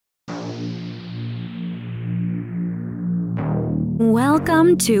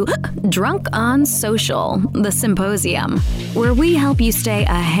Welcome to Drunk on Social, the symposium, where we help you stay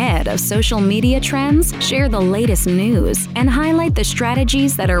ahead of social media trends, share the latest news, and highlight the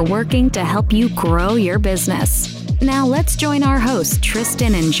strategies that are working to help you grow your business. Now let's join our hosts,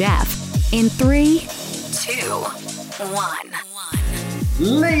 Tristan and Jeff, in 3, 2, 1.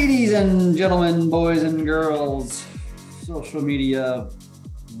 Ladies and gentlemen, boys and girls, social media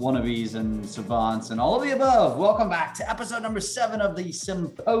wannabes and savants and all of the above, welcome back to episode number 7 of the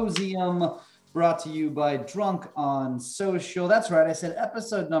symposium, brought to you by Drunk on Social. That's right, I said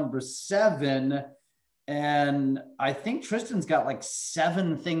episode number 7, and I think Tristan's got like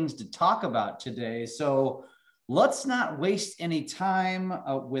 7 things to talk about today, so let's not waste any time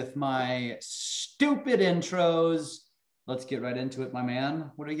with my stupid intros. Let's get right into it, my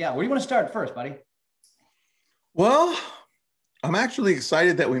man. What do you got? Where do you want to start first, buddy? Well, I'm actually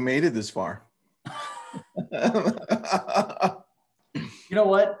excited that we made it this far. You know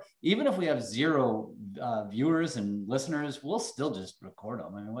what? Even if we have 0 viewers and listeners, we'll still just record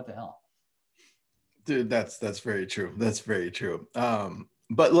them. I mean, what the hell? Dude, that's very true. That's very true.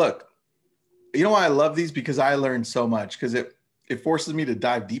 But look, you know why I love these? Because I learned so much, because it forces me to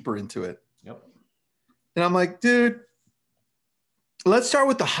dive deeper into it. Yep. And I'm like, dude, let's start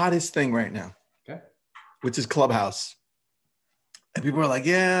with the hottest thing right now. Okay. Which is Clubhouse. And people are like,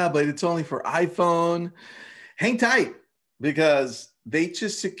 yeah, but it's only for iPhone. Hang tight, because they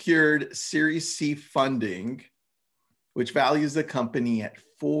just secured Series C funding, which values the company at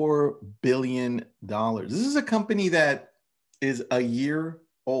 $4 billion. This is a company that is a year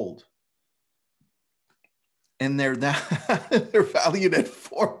old. And they're now they're valued at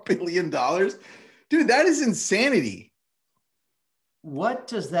 $4 billion. Dude, that is insanity. What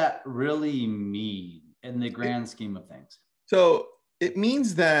does that really mean in the grand scheme of things? So it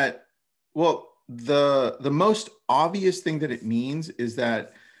means that, well, the most obvious thing that it means is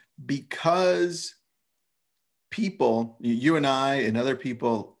that because people, you and I and other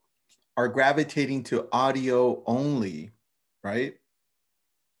people, are gravitating to audio only, right?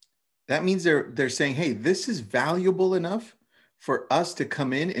 That means they're saying, hey, this is valuable enough for us to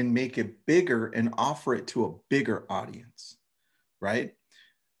come in and make it bigger and offer it to a bigger audience, right?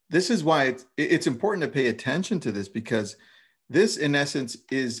 This is why it's important to pay attention to this, because this, in essence,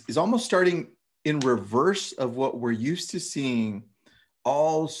 is almost starting in reverse of what we're used to seeing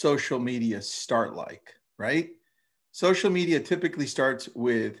all social media start like, right? Social media typically starts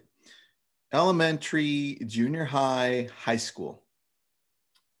with elementary, junior high, high school.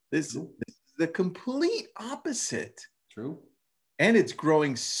 This is the complete opposite. True. And it's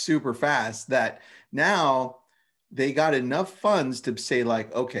growing super fast that now they got enough funds to say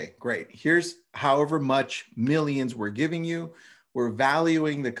like, okay, great. Here's however much millions we're giving you. We're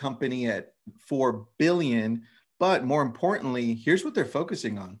valuing the company at $4 billion. But more importantly, here's what they're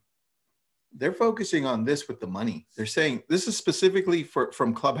focusing on. They're focusing on this with the money. They're saying, this is specifically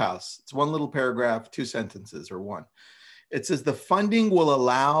from Clubhouse. It's one little paragraph, 2 sentences or 1. It says, the funding will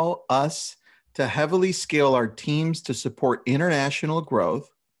allow us to heavily scale our teams to support international growth,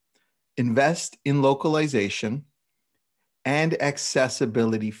 invest in localization and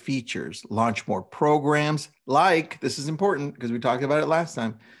accessibility features, launch more programs like, this is important because we talked about it last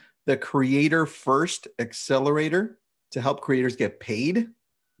time, the Creator First Accelerator to help creators get paid,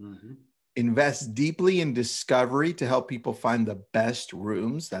 invest deeply in discovery to help people find the best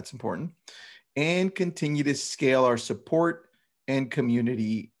rooms, that's important, and continue to scale our support and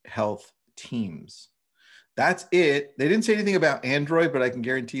community health teams. That's it. They didn't say anything about Android, but I can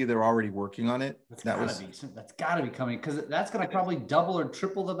guarantee you they're already working on it. That's gotta be coming, because that's gonna probably double or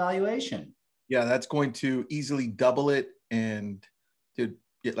triple the valuation. Yeah, that's going to easily double it. And dude,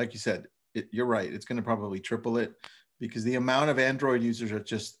 like you said, you're right. It's going to probably triple it, because the amount of Android users are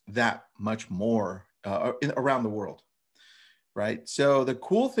just that much more around the world, right? So the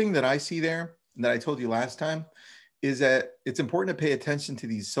cool thing that I see there, and that I told you last time, is that it's important to pay attention to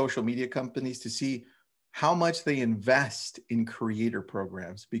these social media companies to see how much they invest in creator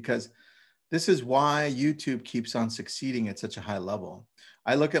programs, because this is why YouTube keeps on succeeding at such a high level.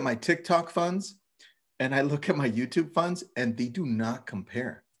 I look at my TikTok funds and I look at my YouTube funds, and they do not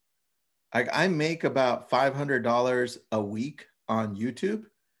compare. I make about $500 a week on YouTube,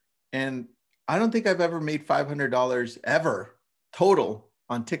 and I don't think I've ever made $500 ever total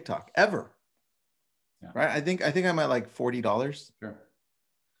on TikTok ever. Yeah. Right? I think I'm at like $40. Sure.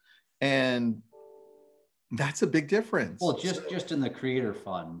 And that's a big difference. Well, just in the creator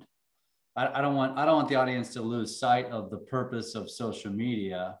fund, I don't want the audience to lose sight of the purpose of social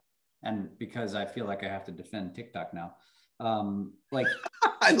media, and because I feel like I have to defend TikTok now. Like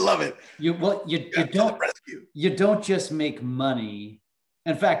I love it. You don't rescue. you don't just make money.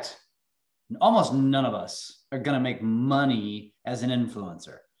 In fact, almost none of us are going to make money as an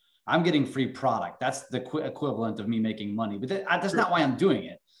influencer. I'm getting free product. That's the equivalent of me making money, but that's not why I'm doing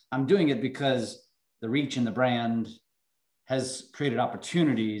it. I'm doing it because the reach and the brand has created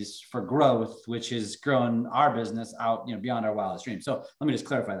opportunities for growth, which has grown our business out, beyond our wildest dreams. So let me just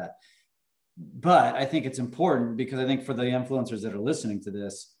clarify that. But I think it's important because I think for the influencers that are listening to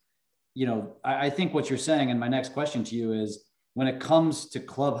this, I think what you're saying, and my next question to you is, when it comes to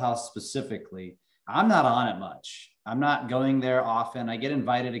Clubhouse specifically, I'm not on it much. I'm not going there often. I get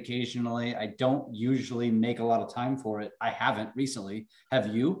invited occasionally. I don't usually make a lot of time for it. I haven't recently. Have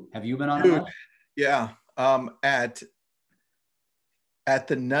you? Have you been on it much? Yeah. At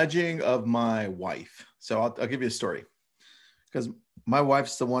the nudging of my wife. So I'll give you a story, because my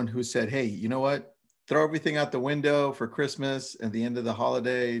wife's the one who said, hey, you know what? Throw everything out the window for Christmas and the end of the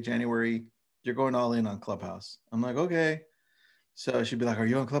holiday, January. You're going all in on Clubhouse. I'm like, okay. So she'd be like, are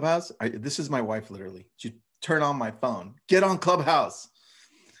you on Clubhouse? This is my wife, literally. She'd turn on my phone, get on Clubhouse.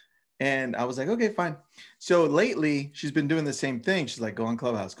 And I was like, okay, fine. So lately, she's been doing the same thing. She's like, go on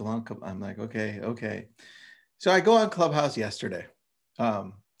Clubhouse, go on. I'm like, okay. So I go on Clubhouse yesterday,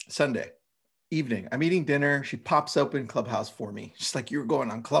 Sunday evening. I'm eating dinner. She pops open Clubhouse for me. She's like, you're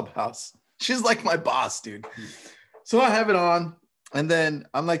going on Clubhouse. She's like my boss, dude. So I have it on. And then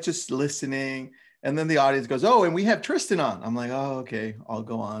I'm like, just listening. And then the audience goes, oh, and we have Tristan on. I'm like, oh, okay, I'll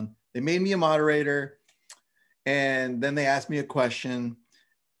go on. They made me a moderator. And then they asked me a question.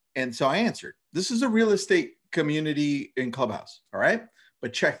 And so I answered. This is a real estate community in Clubhouse. All right.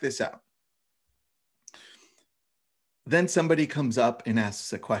 But check this out. Then somebody comes up and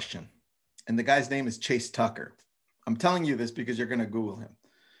asks a question. And the guy's name is Chase Tucker. I'm telling you this because you're going to Google him.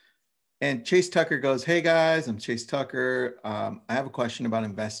 And Chase Tucker goes, hey guys, I'm Chase Tucker. I have a question about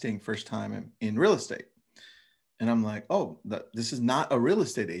investing first time in real estate. And I'm like, oh, this is not a real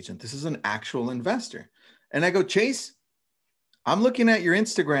estate agent. This is an actual investor. And I go, Chase, I'm looking at your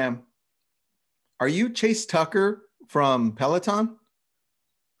Instagram. Are you Chase Tucker from Peloton?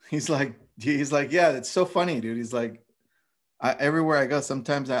 He's like, yeah, it's so funny, dude. He's like, everywhere I go,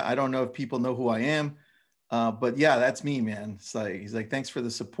 sometimes I don't know if people know who I am. But yeah, that's me, man. He's like, thanks for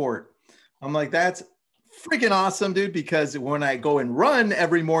the support. I'm like, that's freaking awesome, dude. Because when I go and run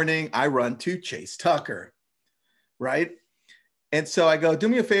every morning, I run to Chase Tucker, right? And so I go, do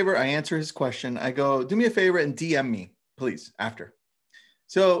me a favor. I answer his question. I go, do me a favor and DM me, please, after.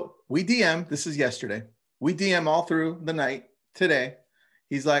 So we DM, this is yesterday. We DM all through the night today.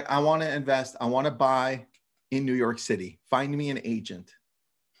 He's like, I want to invest. I want to buy in New York City. Find me an agent.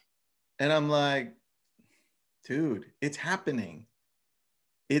 And I'm like, dude, it's happening.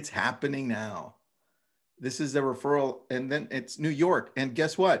 It's happening now. This is a referral. And then it's New York. And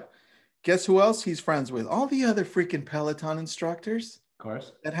guess what? Guess who else he's friends with? All the other freaking Peloton instructors. Of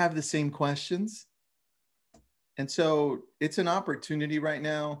course. That have the same questions. And so it's an opportunity right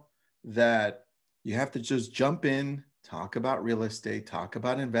now that you have to just jump in, talk about real estate, talk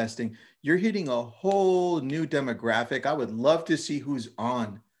about investing. You're hitting a whole new demographic. I would love to see who's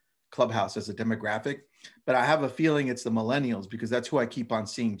on Clubhouse as a demographic, but I have a feeling it's the millennials because that's who I keep on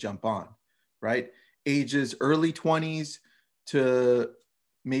seeing jump on, right? Ages early 20s to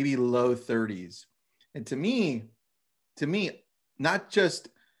maybe low 30s. And to me, not just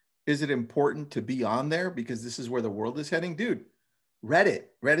is it important to be on there because this is where the world is heading, dude.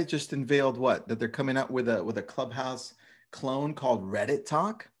 Reddit just unveiled that they're coming out with a Clubhouse clone called Reddit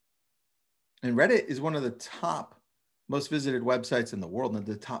Talk. And Reddit is one of the top most visited websites in the world, in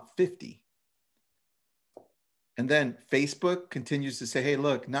the top 50. And then Facebook continues to say, hey,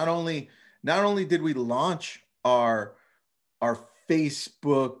 look, not only did we launch our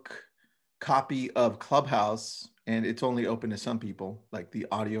Facebook copy of Clubhouse, and it's only open to some people, like the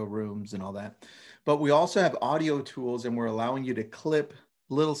audio rooms and all that, but we also have audio tools, and we're allowing you to clip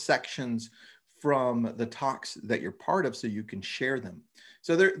little sections from the talks that you're part of so you can share them.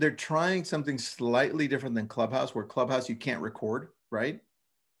 So they're trying something slightly different than Clubhouse, where Clubhouse you can't record, right?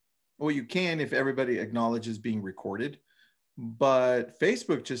 Well, you can if everybody acknowledges being recorded. But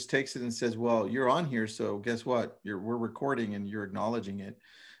Facebook just takes it and says, well, you're on here, so guess what? We're recording and you're acknowledging it.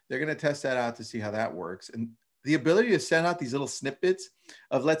 They're going to test that out to see how that works. And the ability to send out these little snippets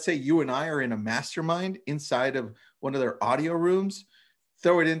of, let's say you and I are in a mastermind inside of one of their audio rooms,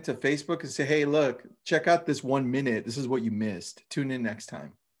 throw it into Facebook and say, hey, look, check out this 1 minute. This is what you missed. Tune in next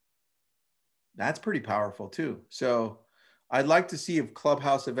time. That's pretty powerful too. So I'd like to see if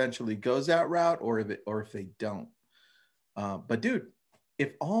Clubhouse eventually goes that route or if they don't. But dude,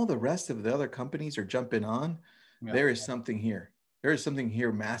 if all the rest of the other companies are jumping on, there is something here. there is something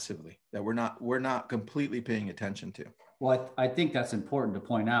here massively that we're not completely paying attention to. Well, I think that's important to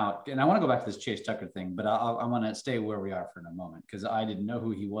point out. And I want to go back to this Chase Tucker thing, but I want to stay where we are for a moment because I didn't know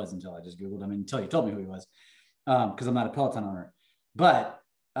who he was until I just Googled him, until you told me who he was, because I'm not a Peloton owner. But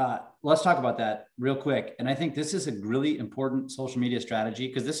let's talk about that real quick. And I think this is a really important social media strategy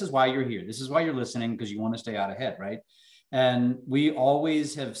because this is why you're here. This is why you're listening, because you want to stay out ahead, right? And we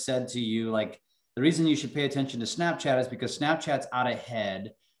always have said to you, like, the reason you should pay attention to Snapchat is because Snapchat's out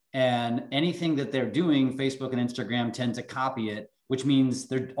ahead, and anything that they're doing, Facebook and Instagram tend to copy it, which means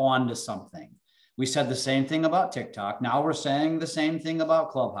they're on to something. We said the same thing about TikTok. Now we're saying the same thing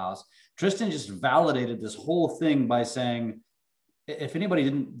about Clubhouse. Tristan just validated this whole thing by saying, if anybody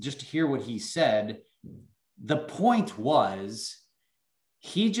didn't just hear what he said, the point was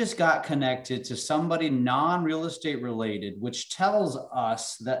he just got connected to somebody non-real estate related, which tells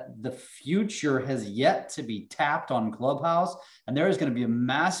us that the future has yet to be tapped on Clubhouse. And there is going to be a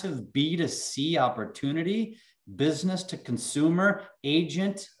massive B2C opportunity, business to consumer,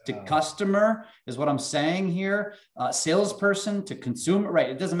 agent to customer is what I'm saying here. Salesperson to consumer, right?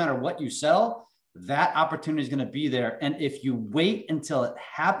 It doesn't matter what you sell. That opportunity is going to be there. And if you wait until it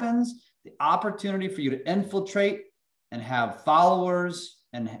happens, the opportunity for you to infiltrate and have followers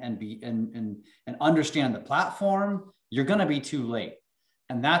and understand the platform, you're going to be too late.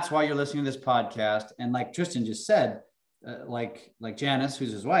 And that's why you're listening to this podcast. And like Tristan just said, like Janice,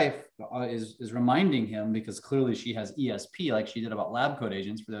 who's his wife, is reminding him, because clearly she has ESP, like she did about lab code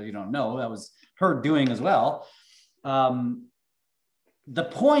agents. For those you don't know, that was her doing as well. The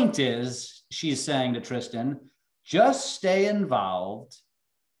point is, she's saying to Tristan, just stay involved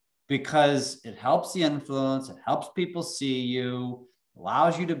because it helps the influence, it helps people see you,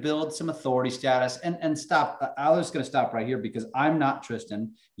 allows you to build some authority status. And stop. I was going to stop right here because I'm not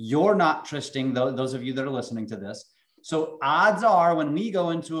Tristan. You're not Tristan, those of you that are listening to this. So odds are when we go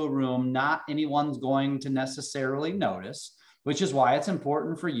into a room, not anyone's going to necessarily notice, which is why it's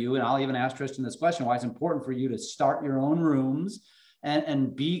important for you. And I'll even ask Tristan this question, why it's important for you to start your own rooms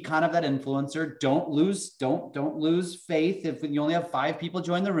and be kind of that influencer. Don't lose faith if you only have 5 people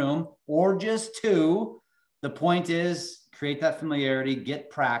join the room or just 2. The point is create that familiarity, get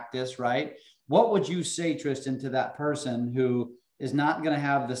practice, right? What would you say, Tristan, to that person who is not going to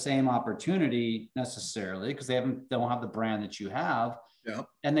have the same opportunity necessarily because they don't have the brand that you have? Yeah.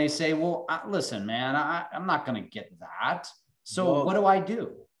 And they say, well, listen, man, I'm not going to get that. So what do I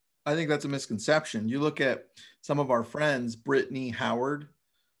do? I think that's a misconception. You look at some of our friends, Brittany Howard,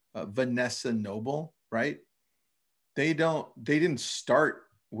 Vanessa Noble, right? They didn't start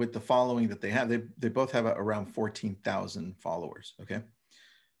with the following that they have. They both have around 14,000 followers. Okay.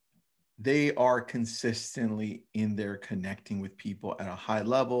 They are consistently in there connecting with people at a high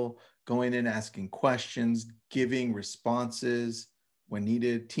level, going in, asking questions, giving responses when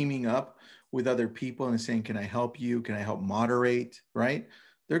needed, teaming up with other people and saying, can I help you? Can I help moderate? Right?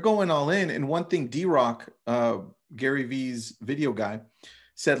 They're going all in. And one thing D-Rock, Gary V's video guy,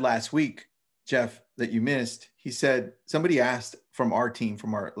 said last week, Jeff, that you missed, he said, somebody asked from our team,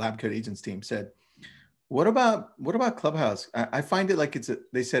 from our Lab Code Agents team, said, what about Clubhouse? I find it like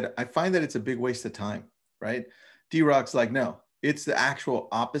they said, I find that it's a big waste of time, right? D-Rock's like, no, it's the actual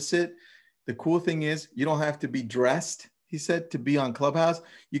opposite. The cool thing is you don't have to be dressed, he said, to be on Clubhouse.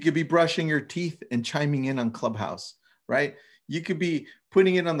 You could be brushing your teeth and chiming in on Clubhouse, right? You could be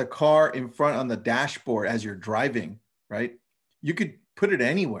putting it on the car in front on the dashboard as you're driving, right? You could put it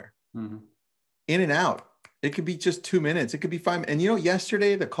anywhere, in and out. It could be just 2 minutes. It could be 5. And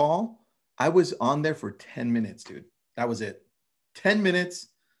yesterday, the call, I was on there for 10 minutes, dude. That was it. 10 minutes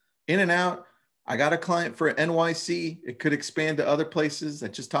in and out. I got a client for NYC. It could expand to other places. I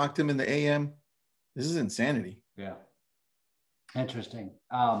just talked to him in the AM. This is insanity. Yeah. Interesting.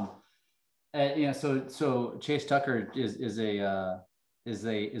 So Chase Tucker is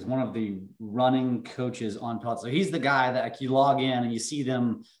one of the running coaches on Peloton. So he's the guy that you log in and you see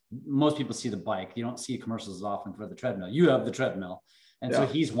them. Most people see the bike. You don't see commercials as often for the treadmill. You have the treadmill. And so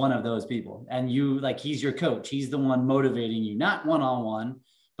he's one of those people. And he's your coach. He's the one motivating you, not one-on-one,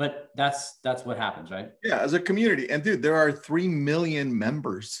 but that's what happens, right? Yeah, as a community. And dude, there are 3 million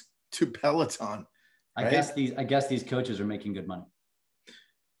members to Peloton. Right? I guess these coaches are making good money.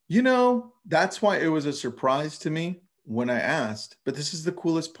 That's why it was a surprise to me when I asked, but this is the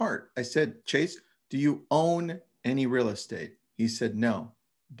coolest part. I said, Chase, do you own any real estate? He said, no,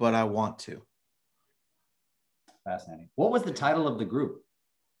 but I want to. Fascinating. What was the title of the group?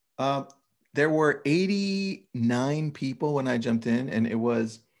 There were 89 people when I jumped in, and it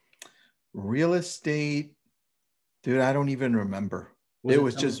was real estate. Dude, I don't even remember. It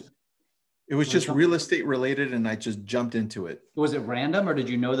It was just real estate related, and I just jumped into it. Was it random, or did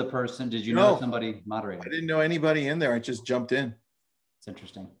you know the person? Did you know somebody moderating? I didn't know anybody in there. I just jumped in. It's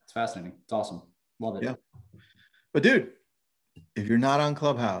interesting. It's fascinating. It's awesome. Love it. Yeah. But dude, if you're not on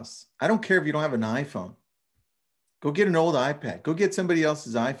Clubhouse, I don't care if you don't have an iPhone. Go get an old iPad. Go get somebody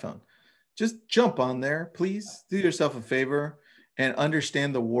else's iPhone. Just jump on there, please. Do yourself a favor and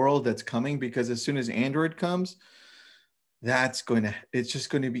understand the world that's coming, because as soon as Android comes, it's just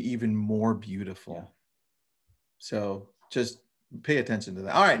going to be even more beautiful. Yeah. So just pay attention to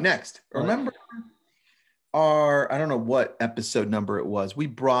that. All right, next. Remember I don't know what episode number it was. We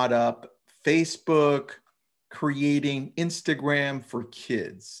brought up Facebook creating Instagram for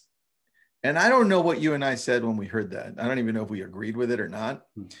kids. And I don't know what you and I said when we heard that. I don't even know if we agreed with it or not.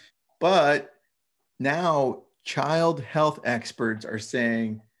 But now child health experts are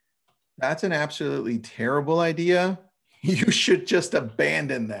saying that's an absolutely terrible idea. You should just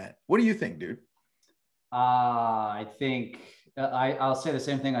abandon that. What do you think, dude? I think I'll say the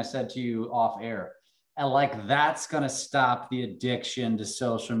same thing I said to you off air. Like, that's going to stop the addiction to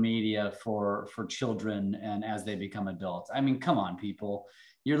social media for children and as they become adults. I mean, come on, people.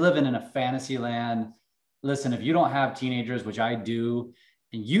 You're living in a fantasy land. Listen, if you don't have teenagers, which I do,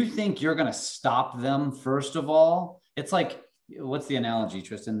 and you think you're going to stop them, first of all, it's like, what's the analogy,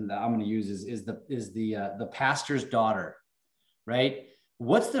 Tristan, that I'm going to use is the pastor's daughter, right?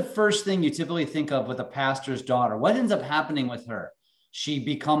 What's the first thing you typically think of with a pastor's daughter? What ends up happening with her? She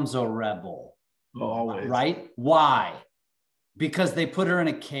becomes a rebel. Always. Right? Why? Because they put her in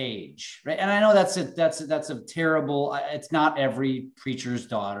a cage, right? And I know that's a terrible, it's not every preacher's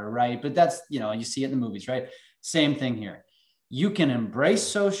daughter, right? But that's, you see it in the movies, right? Same thing here. You can embrace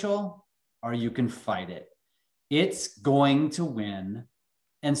social or you can fight it. It's going to win.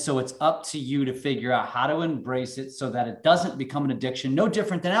 And so it's up to you to figure out how to embrace it so that it doesn't become an addiction, no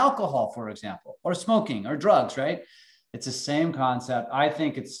different than alcohol, for example, or smoking or drugs, right? It's the same concept. I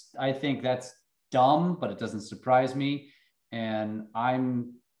think that's dumb, but it doesn't surprise me. And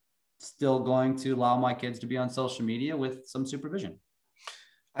I'm still going to allow my kids to be on social media with some supervision.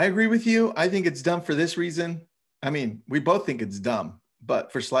 I agree with you. I think it's dumb for this reason. I mean, we both think it's dumb,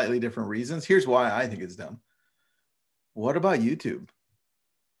 but for slightly different reasons. Here's why I think it's dumb. What about YouTube?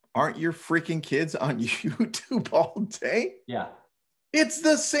 Aren't your freaking kids on YouTube all day? Yeah. It's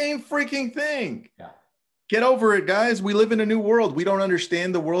the same freaking thing. Yeah. Get over it, guys. We live in a new world. We don't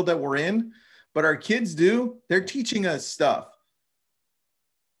understand the world that we're in, but our kids do. They're teaching us stuff.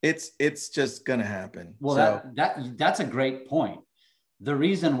 It's just gonna happen. Well, that's a great point. The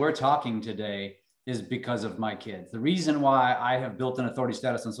reason we're talking today is because of my kids. The reason why I have built an authority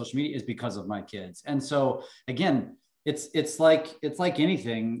status on social media is because of my kids. And so again, it's like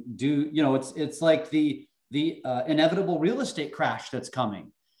anything. It's like the inevitable real estate crash that's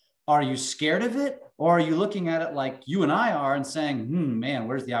coming. Are you scared of it, or are you looking at it like you and I are and saying, man,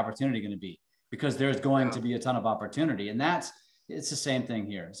 where's the opportunity going to be? Because there's going to be a ton of opportunity, and it's the same thing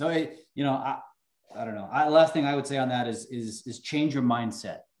here. So I don't know. Last thing I would say on that is change your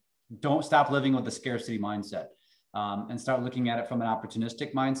mindset. Don't stop living with the scarcity mindset, and start looking at it from an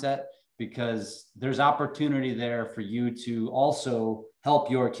opportunistic mindset, because there's opportunity there for you to also help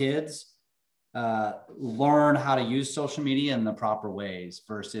your kids learn how to use social media in the proper ways,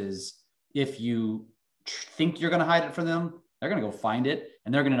 versus if you think you're going to hide it from them, they're going to go find it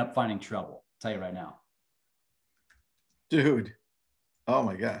and they're going to end up finding trouble. I'll tell you right now. Dude. Oh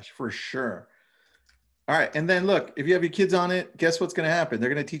my gosh, for sure. All right. And then look, if you have your kids on it, guess what's going to happen? They're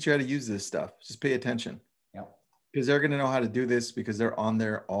going to teach you how to use this stuff. Just pay attention. Yep. Because they're going to know how to do this because they're on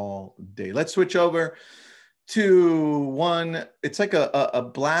there all day. Let's switch over to one. It's like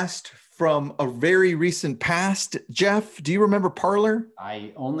a blast from a very recent past. Jeff, do you remember Parler?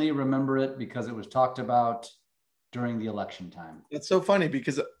 I only remember it because it was talked about during the election time. It's so funny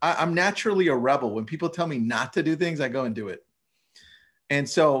because I'm naturally a rebel. When people tell me not to do things, I go and do it. And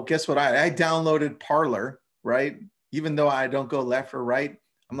so guess what? I downloaded Parler, right? Even though I don't go left or right,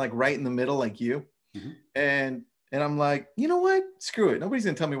 I'm like right in the middle like you. Mm-hmm. And I'm like, you know what? Screw it. Nobody's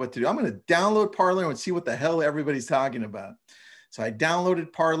going to tell me what to do. I'm going to download Parler and see what the hell everybody's talking about. So I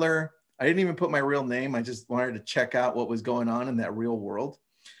downloaded Parler. I didn't even put my real name. I just wanted to check out what was going on in that real world.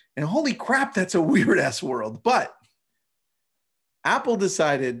 And holy crap, that's a weird ass world. But Apple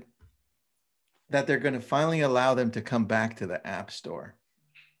decided that they're going to finally allow them to come back to the App Store.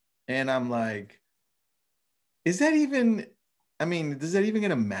 And I'm like, is that even, does that even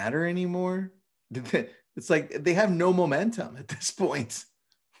going to matter anymore? It's like they have no momentum at this point,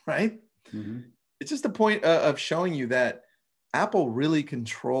 right? Mm-hmm. It's just a point of showing you that Apple really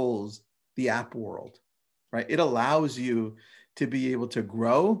controls the app world, right? It allows you to be able to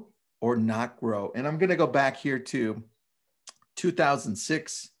grow or not grow. And I'm going to go back here to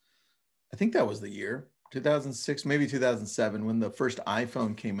 2006. I think that was the year, 2006, maybe 2007, when the first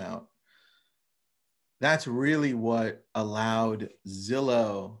iPhone came out. That's really what allowed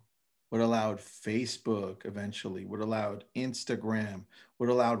Zillow, what allowed Facebook eventually, what allowed Instagram, what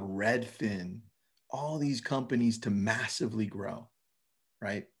allowed Redfin, all these companies to massively grow,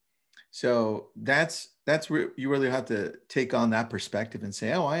 right? So that's where you really have to take on that perspective and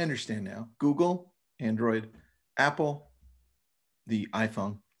say, oh, I understand now. Google, Android, Apple, the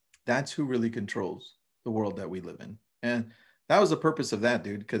iPhone, that's who really controls the world that we live in. And that was the purpose of that,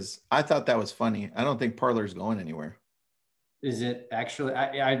 dude, because I thought that was funny. I don't think Parler's going anywhere. Is it actually?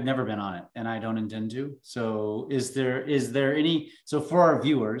 I've never been on it, and I don't intend to. So, is there any? So, for our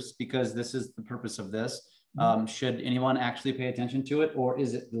viewers, because this is the purpose of this, should anyone actually pay attention to it, or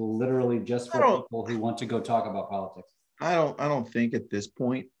is it literally just for people who want to go talk about politics? I don't think at this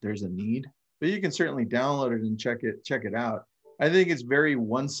point there's a need, but you can certainly download it and check it out. I think it's very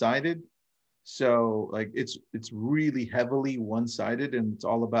one-sided. So like it's really heavily one-sided, and it's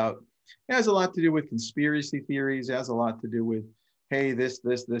all about, it has a lot to do with conspiracy theories. It has a lot to do with, hey, this,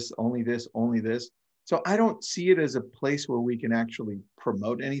 only this, only this. So I don't see it as a place where we can actually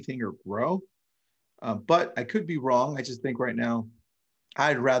promote anything or grow. But I could be wrong. I just think right now,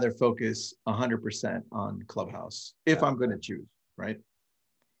 I'd rather focus 100% on Clubhouse if I'm going to choose, right?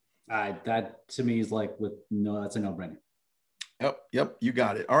 That to me is like that's a no-brainer. Yep, you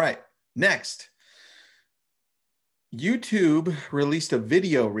got it. All right, next. YouTube released a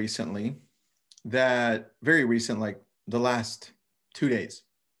video recently very recent, like the last 2 days,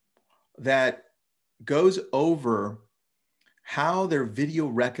 that goes over how their video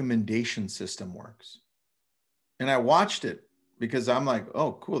recommendation system works. And I watched it because I'm like,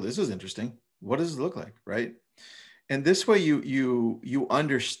 oh, cool, this is interesting. What does it look like, right? And this way you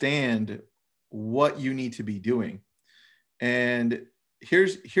understand what you need to be doing. And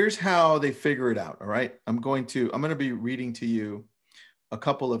here's how they figure it out, all right? I'm going to be reading to you a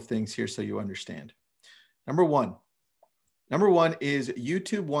couple of things here so you understand. Number one is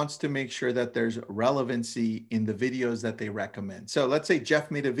YouTube wants to make sure that there's relevancy in the videos that they recommend. So let's say Jeff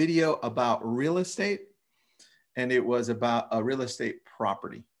made a video about real estate, and it was about a real estate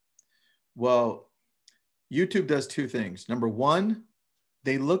property. Well, YouTube does two things. Number one,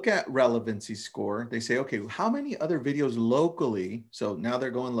 they look at relevancy score. They say, okay, how many other videos locally, so now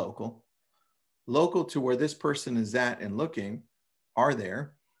they're going local to where this person is at and looking, are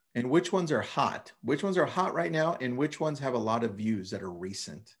there? And which ones are hot? Which ones are hot right now? And which ones have a lot of views that are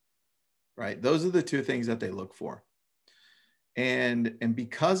recent, right? Those are the two things that they look for. And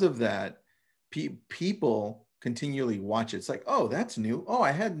because of that, people continually watch it. It's like, oh, that's new. Oh,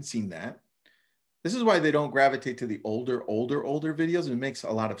 I hadn't seen that. This is why they don't gravitate to the older videos. It makes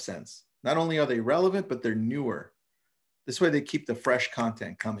a lot of sense. Not only are they relevant, but they're newer. This way they keep the fresh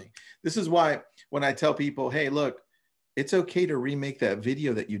content coming. This is why when I tell people, hey, look, it's okay to remake that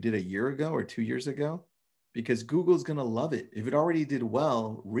video that you did a year ago or 2 years ago, because Google's going to love it. If it already did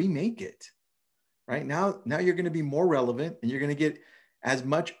well, remake it. Right now you're going to be more relevant, and you're going to get as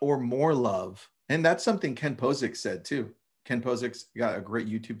much or more love. And that's something Ken Posick said too. Ken Posick's got a great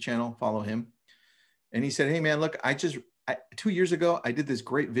YouTube channel. Follow him. And he said, hey man, look, 2 years ago, I did this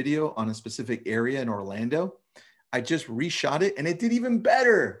great video on a specific area in Orlando. I just reshot it and it did even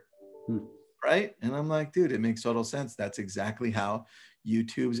better. Right? And I'm like, dude, it makes total sense. That's exactly how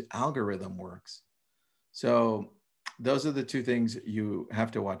YouTube's algorithm works. So those are the two things you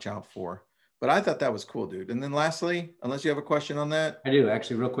have to watch out for. But I thought that was cool, dude. And then lastly, unless you have a question on that. I do,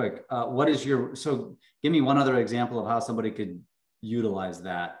 actually, real quick. So give me one other example of how somebody could utilize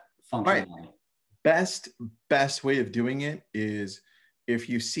that functionality. Right. Best way of doing it is if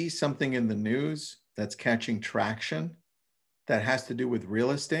you see something in the news that's catching traction that has to do with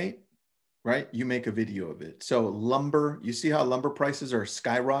real estate, right? You make a video of it. So lumber, you see how lumber prices are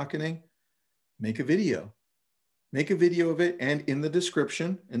skyrocketing? Make a video. Make a video of it, and in the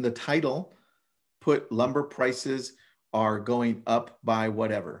description, in the title, put lumber prices are going up by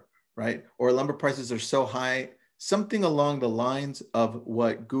whatever, right? Or lumber prices are so high, something along the lines of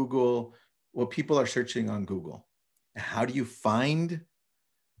what people are searching on Google. How do you find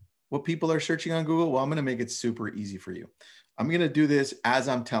what people are searching on Google? Well, I'm going to make it super easy for you. I'm going to do this as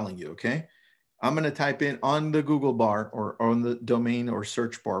I'm telling you, okay? I'm going to type in on the Google bar or on the domain or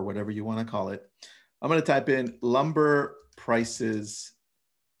search bar, whatever you want to call it. I'm going to type in lumber prices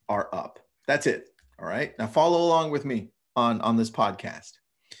are up. That's it. All right. Now follow along with me on this podcast.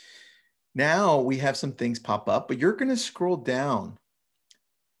 Now we have some things pop up, but you're going to scroll down.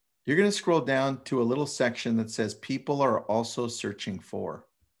 You're going to scroll down to a little section that says people are also searching for.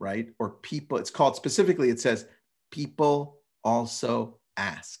 right? Or people, it's called specifically, it says people also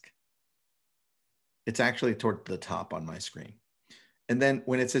ask. It's actually toward the top on my screen. And then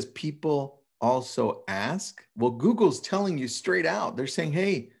when it says people also ask, well, Google's telling you straight out. They're saying,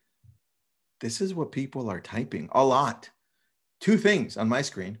 hey, this is what people are typing a lot. Two things on my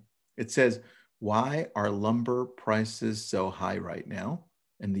screen. It says, why are lumber prices so high right now?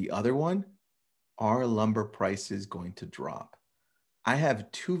 And the other one, are lumber prices going to drop? I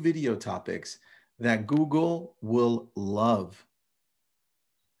have two video topics that Google will love.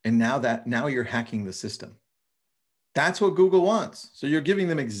 And now you're hacking the system. That's what Google wants. So you're giving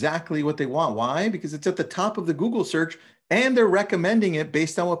them exactly what they want. Why? Because it's at the top of the Google search and they're recommending it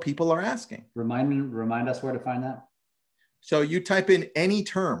based on what people are asking. Remind us where to find that. So you type in any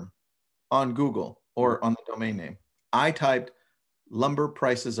term on Google or on the domain name. I typed lumber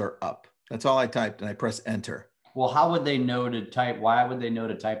prices are up. That's all I typed, and I press enter. Well, how would they know to type? Why would they know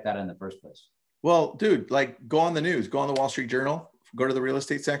to type that in the first place? Well, dude, like go on the news, go on the Wall Street Journal, go to the real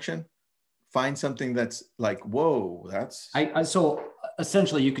estate section, find something that's like, whoa, that's. So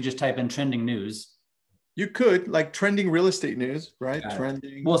essentially you could just type in trending news. You could, like trending real estate news, right? Got it.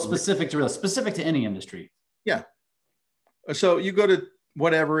 Trending. Well, specific to any industry. Yeah. So you go to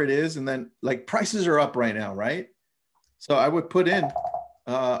whatever it is, and then like prices are up right now, right? So I would put in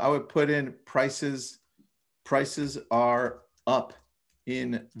prices are up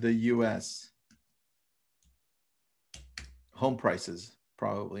in the US. Home prices,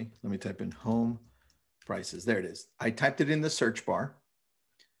 probably. Let me type in home prices. There it is. I typed it in the search bar,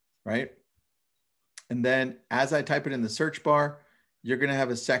 right? And then as I type it in the search bar, you're going to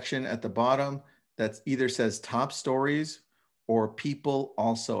have a section at the bottom that either says top stories or people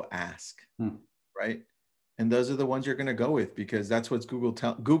also ask, right? And those are the ones you're going to go with because that's what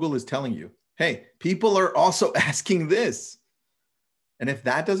Google is telling you. Hey, people are also asking this. And if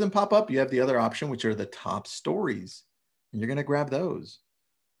that doesn't pop up, you have the other option, which are the top stories. And you're going to grab those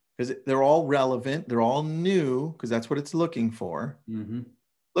because they're all relevant. They're all new because that's what it's looking for. Mm-hmm.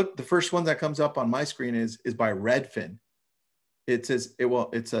 Look, the first one that comes up on my screen is by Redfin. It says,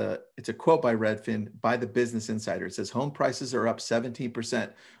 it's a quote by Redfin by the Business Insider. It says home prices are up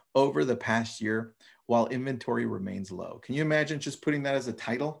 17% over the past year while inventory remains low. Can you imagine just putting that as a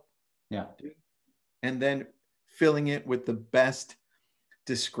title? Yeah. And then filling it with the best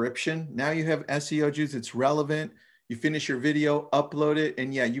description. Now you have SEO juice. It's relevant. You finish your video, upload it.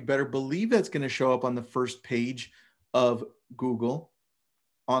 And yeah, you better believe that's going to show up on the first page of Google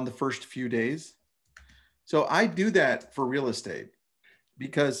on the first few days. So I do that for real estate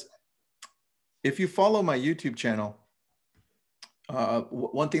because if you follow my YouTube channel,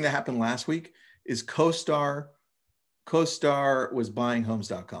 one thing that happened last week is CoStar was buying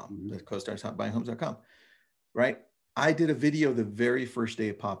homes.com. Mm-hmm. CoStar's not buying homes.com, right? I did a video the very first day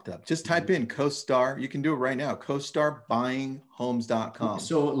it popped up. Just type in CoStar. You can do it right now. CoStar buying homes.com.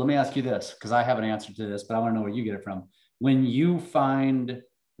 So let me ask you this, because I have an answer to this, but I want to know where you get it from. When you find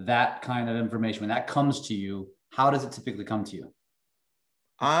that kind of information, when that comes to you, how does it typically come to you?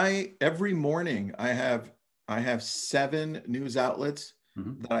 Every morning I have 7 news outlets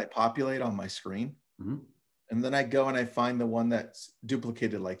that I populate on my screen. Mm-hmm. And then I go and I find the one that's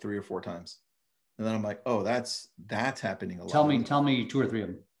duplicated like 3 or 4 times. And then I'm like, oh, that's happening a lot. Tell me 2 or 3 of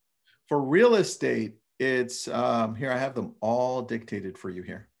them. For real estate, it's here. I have them all dictated for you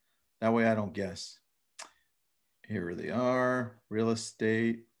here. That way I don't guess. Here they are. Real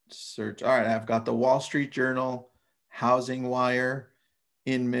estate search. All right. I've got the Wall Street Journal, Housing Wire,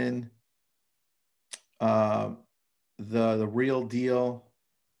 Inman, the Real Deal,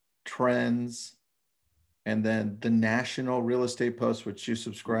 Trends, and then the National Real Estate Post, which you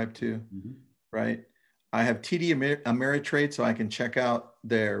subscribe to, right? I have TD Ameritrade, so I can check out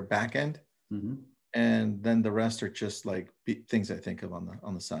their back end. And then the rest are just like things I think of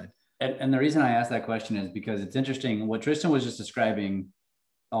on the side. And the reason I asked that question is because it's interesting. What Tristan was just describing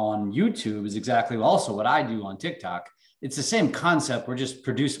on YouTube is exactly also what I do on TikTok. It's the same concept. We're just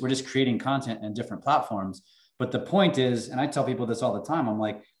creating content in different platforms. But the point is, and I tell people this all the time, I'm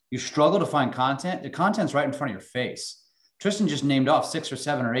like, you struggle to find content. The content's right in front of your face. Tristan just named off 6 or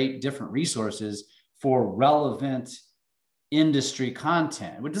 7 or 8 different resources for relevant industry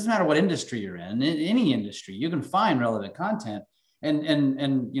content. It doesn't matter what industry you're in any industry, you can find relevant content.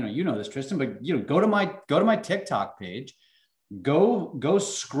 And you know this, Tristan, but go to my TikTok page, go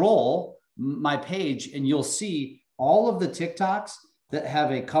scroll my page, and you'll see all of the TikToks that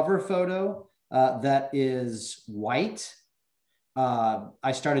have a cover photo that is white.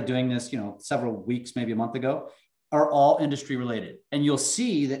 I started doing this, several weeks, maybe a month ago, are all industry related. And you'll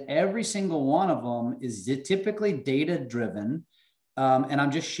see that every single one of them is typically data driven And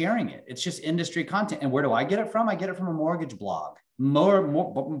I'm just sharing it. It's just industry content. And where do I get it from? I get it from a mortgage blog. More,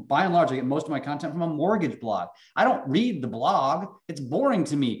 by and large, I get most of my content from a mortgage blog. I don't read the blog. It's boring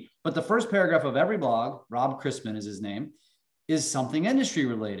to me. But the first paragraph of every blog, Rob Chrisman is his name, is something industry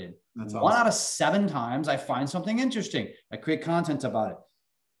related. That's awesome. 1 out of 7 times I find something interesting. I create content about it.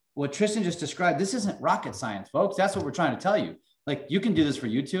 What Tristan just described, this isn't rocket science, folks. That's what we're trying to tell you. Like, you can do this for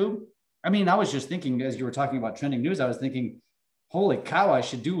YouTube. I mean, I was just thinking, as you were talking about trending news, I was thinking, holy cow, I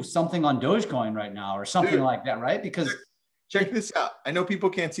should do something on Dogecoin right now or something like that, right? Because check this out. I know people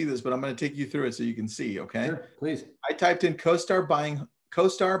can't see this, but I'm going to take you through it so you can see, okay? Sure, please. I typed in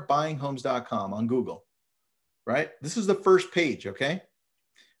CoStarBuyingHomes.com on Google, right? This is the first page, okay?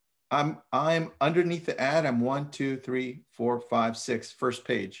 I'm underneath the ad. I'm 1, 2, 3, 4, 5, 6, first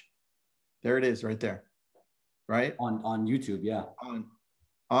page. There it is right there, right? On YouTube, yeah.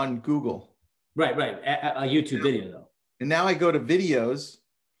 On Google. Right. A YouTube video though. And now I go to videos.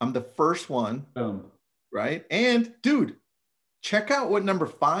 I'm the first one. Boom. Right? And dude, check out what number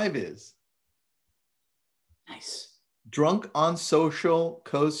 5 is. Nice. Drunk on Social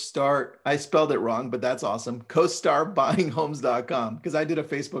CoStar. I spelled it wrong, but that's awesome. CoStarBuyingHomes.com, because I did a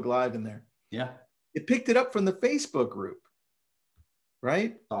Facebook Live in there. Yeah. It picked it up from the Facebook group.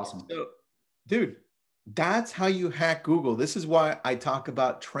 Right? Awesome. So, dude, that's how you hack Google. This is why I talk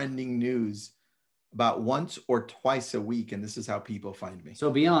about trending news about once or twice a week, and this is how people find me.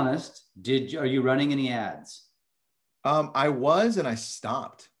 So be honest, are you running any ads? I was, and I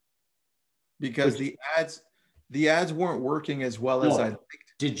stopped because the ads weren't working as well as I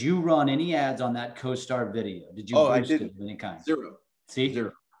liked. Did you run any ads on that CoStar video? Did you boost it of any kind? 0. See,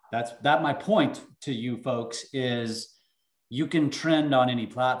 0. That's my point to you folks is you can trend on any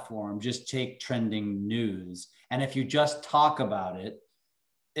platform, just take trending news. And if you just talk about it,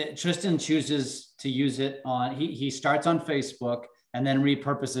 Tristan chooses to use it on, he starts on Facebook and then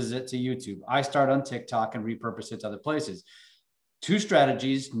repurposes it to YouTube. I start on TikTok and repurpose it to other places. 2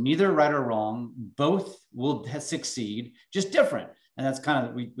 strategies, neither right or wrong, both will succeed, just different. And that's kind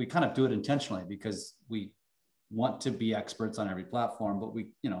of, we kind of do it intentionally because we want to be experts on every platform, but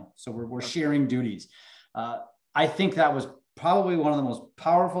so we're sharing duties. I think that was probably one of the most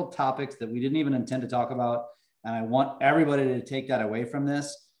powerful topics that we didn't even intend to talk about. And I want everybody to take that away from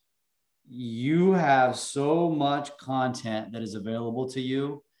this. You have so much content that is available to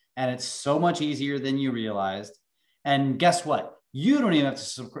you, and it's so much easier than you realized. And guess what? You don't even have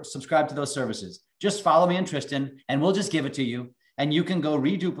to subscribe to those services. Just follow me and Tristan, and we'll just give it to you. And you can go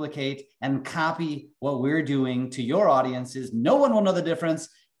reduplicate and copy what we're doing to your audiences. No one will know the difference,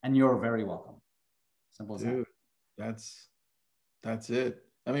 and you're very welcome. Simple as that. That's it.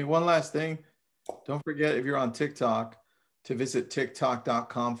 I mean, one last thing. Don't forget, if you're on TikTok, to visit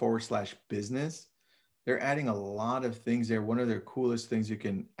tiktok.com/business. They're adding a lot of things there. One of their coolest things you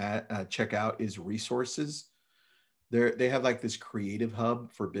can check out is resources. They have like this creative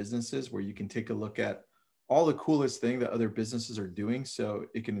hub for businesses where you can take a look at all the coolest thing that other businesses are doing. So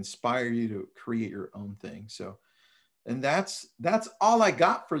it can inspire you to create your own thing. So, and that's all I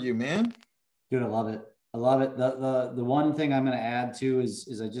got for you, man. Dude, I love it. I love it. The one thing I'm going to add to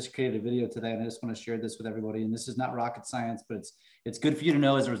is I just created a video today, and I just want to share this with everybody. And this is not rocket science, but it's good for you to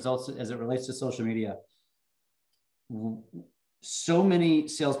know as it relates to social media. So many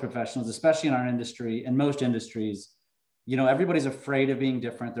sales professionals, especially in our industry and most industries, everybody's afraid of being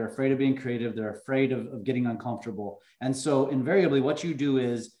different. They're afraid of being creative. They're afraid of getting uncomfortable. And so invariably what you do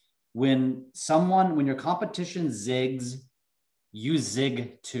is when your competition zigs, you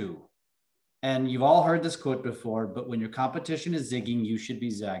zig too. And you've all heard this quote before, but when your competition is zigging, you should be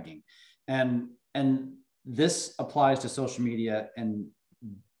zagging. And this applies to social media. And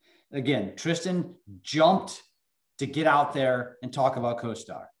again, Tristan jumped to get out there and talk about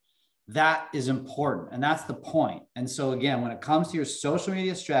CoStar. That is important. And that's the point. And so again, when it comes to your social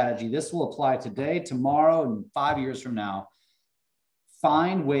media strategy, this will apply today, tomorrow, and 5 years from now.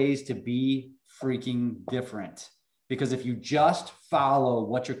 Find ways to be freaking different. Because if you just follow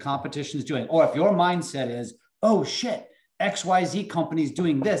what your competition is doing, or if your mindset is, oh shit, XYZ company is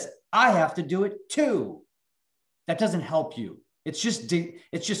doing this, I have to do it too. That doesn't help you. It's just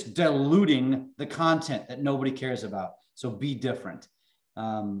diluting the content that nobody cares about. So be different.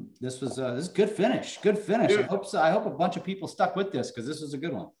 This is good finish. Good finish. Dude. I hope a bunch of people stuck with this because this was a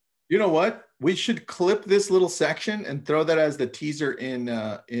good one. You know what? We should clip this little section and throw that as the teaser in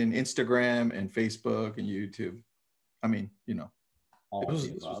Instagram and Facebook and YouTube. I mean, this was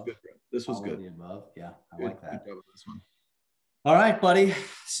good. This was good. Yeah, I like that. This one. All right, buddy.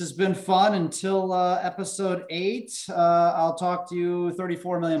 This has been fun until episode 8. I'll talk to you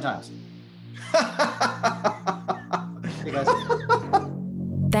 34 million times. Hey, guys.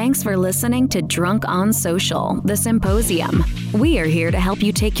 Thanks for listening to Drunk on Social, the Symposium. We are here to help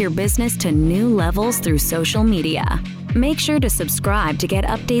you take your business to new levels through social media. Make sure to subscribe to get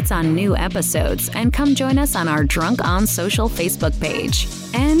updates on new episodes and come join us on our Drunk on Social Facebook page.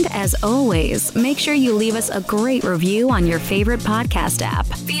 And as always, make sure you leave us a great review on your favorite podcast app.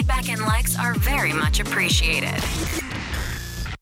 Feedback and likes are very much appreciated.